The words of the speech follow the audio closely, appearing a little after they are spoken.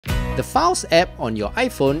The Files app on your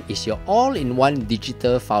iPhone is your all-in-one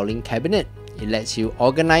digital filing cabinet. It lets you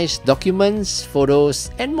organize documents, photos,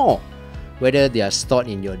 and more, whether they are stored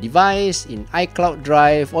in your device, in iCloud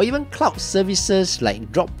Drive, or even cloud services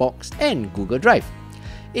like Dropbox and Google Drive.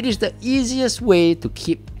 It is the easiest way to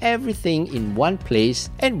keep everything in one place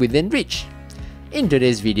and within reach. In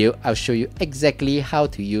today's video, I'll show you exactly how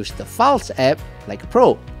to use the Files app like a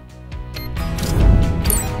pro.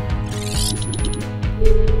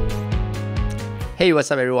 Hey,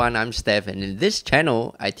 what's up everyone, I'm Steph, and in this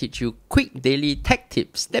channel, I teach you quick daily tech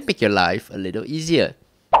tips that make your life a little easier.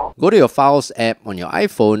 Go to your Files app on your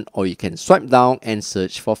iPhone, or you can swipe down and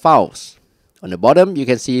search for Files. On the bottom, you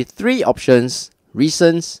can see three options: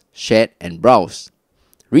 Recents, Shared, and Browse.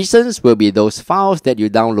 Recents will be those files that you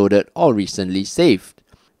downloaded or recently saved.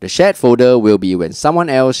 The Shared folder will be when someone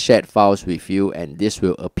else shared files with you, and this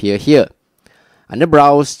will appear here. Under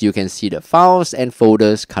Browse, you can see the files and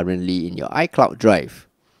folders currently in your iCloud Drive.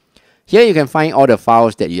 Here you can find all the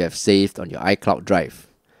files that you have saved on your iCloud Drive.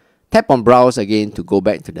 Tap on Browse again to go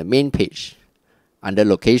back to the main page. Under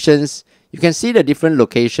Locations, you can see the different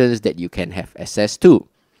locations that you can have access to.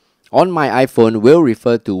 On My iPhone will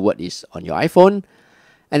refer to what is on your iPhone,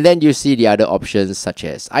 and then you see the other options such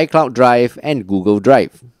as iCloud Drive and Google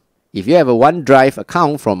Drive. If you have a OneDrive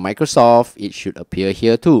account from Microsoft, it should appear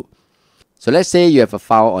here too. So let's say you have a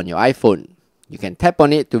file on your iPhone. You can tap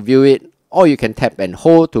on it to view it, or you can tap and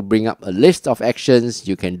hold to bring up a list of actions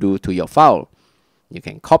you can do to your file. You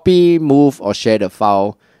can copy, move, or share the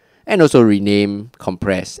file, and also rename,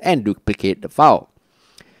 compress, and duplicate the file.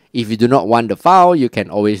 If you do not want the file, you can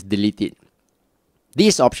always delete it.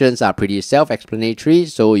 These options are pretty self-explanatory,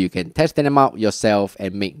 so you can test them out yourself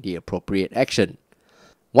and make the appropriate action.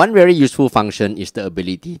 One very useful function is the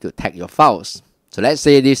ability to tag your files. So let's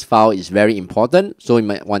say this file is very important, so you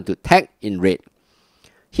might want to tag in red.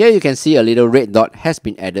 Here you can see a little red dot has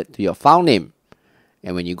been added to your file name.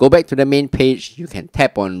 And when you go back to the main page, you can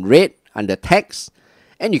tap on red under tags,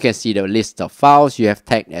 and you can see the list of files you have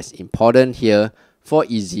tagged as important here for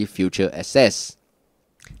easy future access.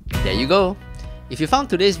 There you go. If you found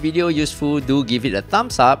today's video useful, do give it a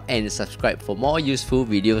thumbs up and subscribe for more useful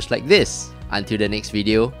videos like this. Until the next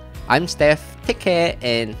video, I'm Steph, take care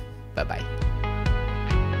and bye-bye.